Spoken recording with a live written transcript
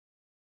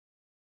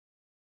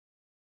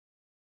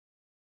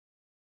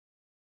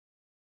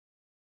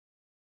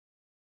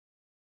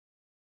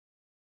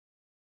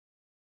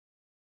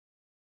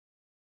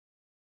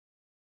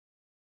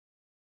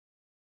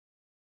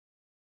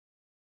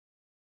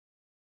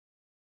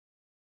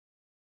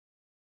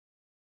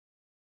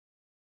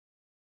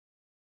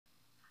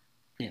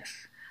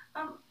Yes.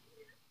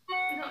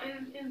 You know,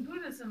 in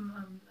Buddhism,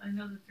 I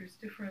know that there's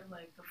different,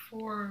 like the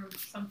 4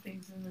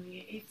 somethings and then the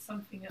 8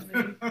 something and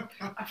the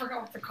I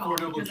forgot what they're called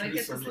because I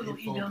get this little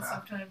email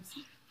sometimes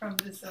from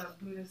this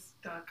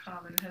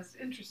Buddhist.com and it has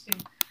interesting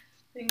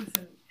things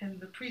and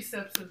the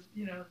precepts of,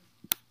 you know,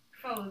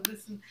 follow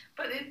this,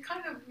 but it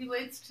kind of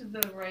relates to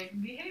the right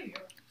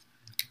behavior.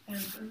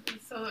 And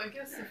so I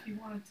guess if you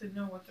wanted to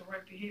know what the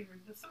right behavior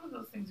is, some of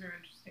those things are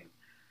interesting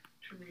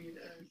to read.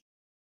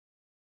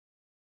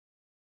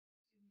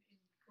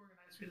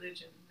 Organized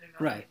religion.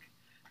 Right. Like...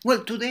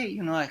 Well, today,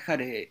 you know, I had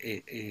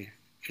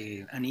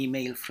an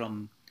email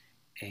from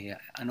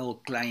an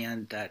old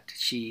client that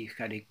she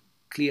had a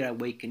clear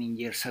awakening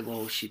years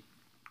ago. She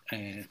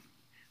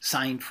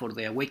signed for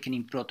the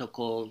awakening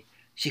protocol.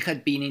 She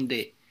had been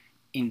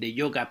in the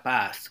yoga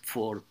path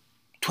for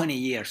 20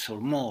 years or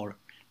more,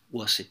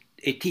 was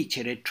a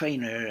teacher, a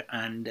trainer,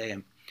 and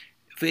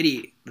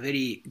very,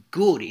 very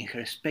good in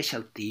her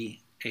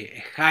specialty,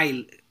 a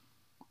high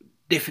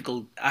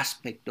difficult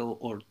aspect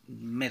or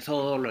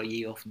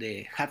methodology of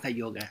the hatha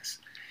yogas.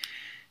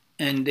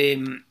 And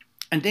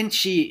then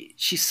she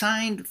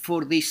signed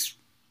for this,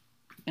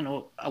 you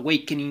know,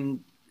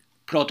 awakening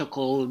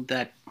protocol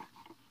that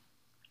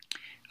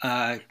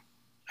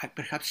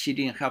perhaps she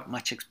didn't have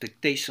much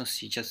expectations.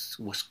 She just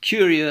was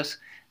curious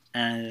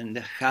and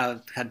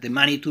had the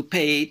money to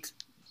pay it.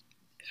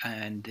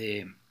 And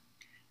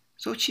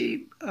so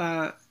she,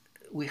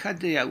 we had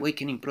the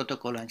awakening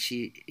protocol, and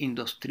she, in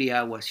those 3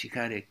 hours, she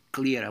had a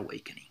clear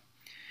awakening.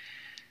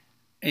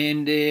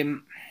 And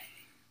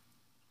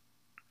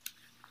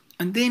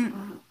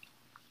then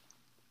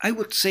I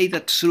would say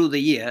that through the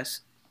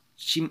years,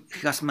 she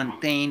has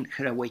maintained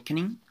her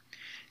awakening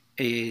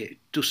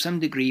to some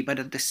degree, but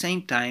at the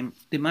same time,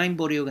 the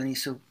mind-body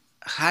organism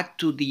had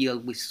to deal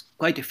with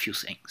quite a few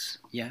things,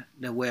 yeah,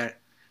 that were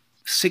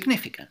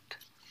significant.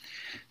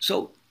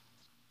 So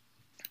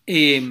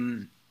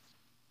in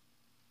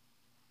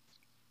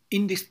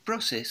this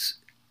process,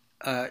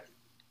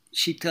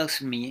 she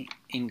tells me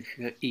in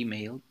her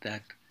email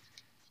that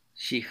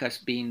she has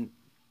been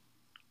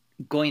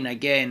going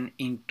again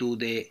into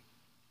the,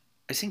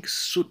 I think,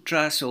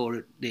 sutras,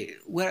 or the,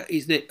 where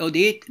is the, oh,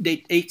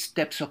 the eight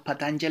steps of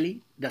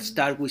Patanjali that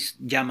start with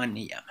Yama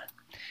Niyama.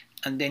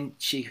 And then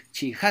she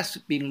has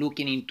been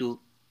looking into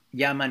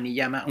Yama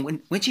Niyama.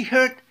 And when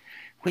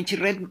she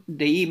read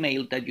the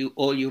email that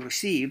you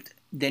received,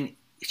 then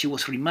she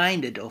was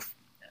reminded of,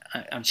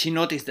 and she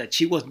noticed that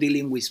she was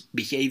dealing with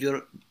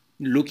behavior,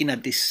 looking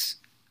at this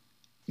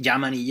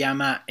Yama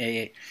Niyama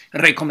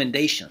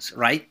recommendations,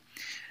 right?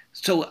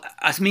 So,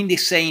 as Mindy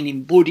is saying,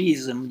 in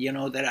Buddhism, you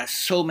know, there are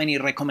so many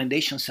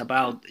recommendations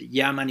about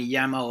Yama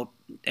Niyama, or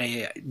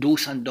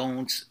do's and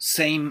don'ts.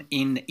 Same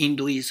in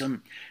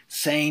Hinduism,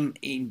 same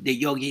in the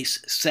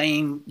yogis,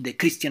 same the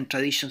Christian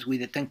traditions with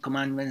the 10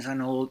 Commandments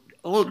and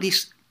all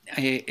these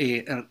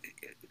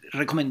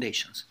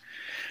recommendations.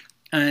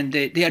 And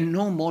they are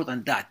no more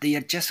than that. They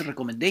are just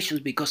recommendations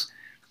because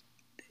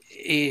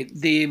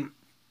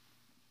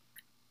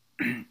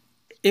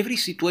every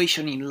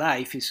situation in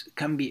life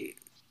can be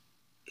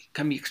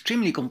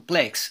extremely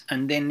complex,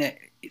 and then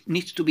it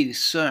needs to be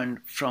discerned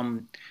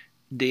from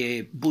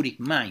the Buddhic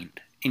mind.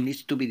 It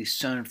needs to be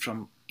discerned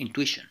from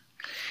intuition,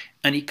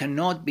 and it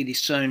cannot be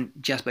discerned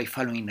just by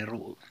following a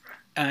rule.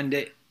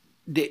 And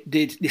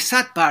the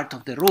sad part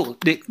of the rule,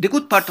 the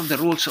good part of the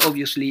rules,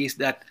 obviously, is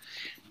that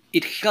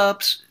it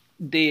helps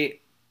the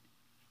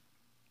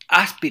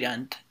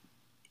aspirant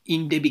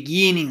in the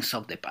beginnings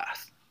of the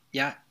path,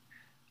 yeah,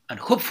 and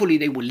hopefully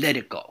they will let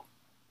it go.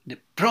 The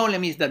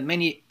problem is that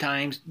many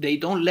times they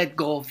don't let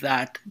go of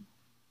that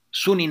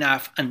soon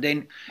enough, and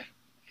then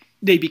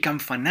they become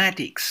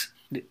fanatics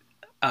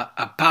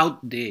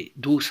about the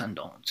do's and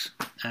don'ts,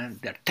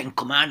 and their 10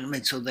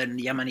 Commandments, or their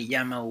Yama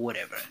Niyama, or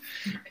whatever.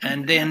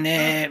 And then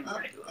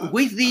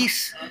with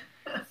this,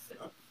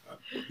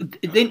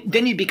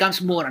 then it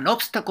becomes more an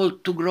obstacle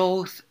to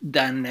growth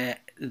than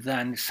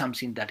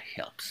something that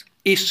helps.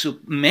 It's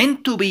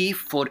meant to be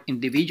for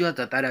individuals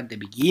that are at the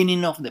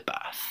beginning of the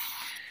path.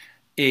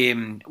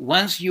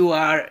 Once you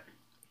are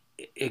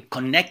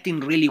connecting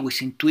really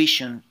with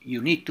intuition,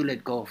 you need to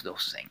let go of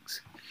those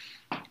things.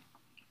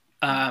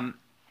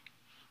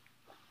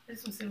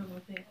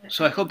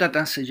 So I hope that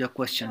answers your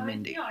question,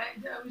 Mindy. I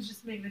was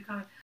just making a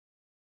comment.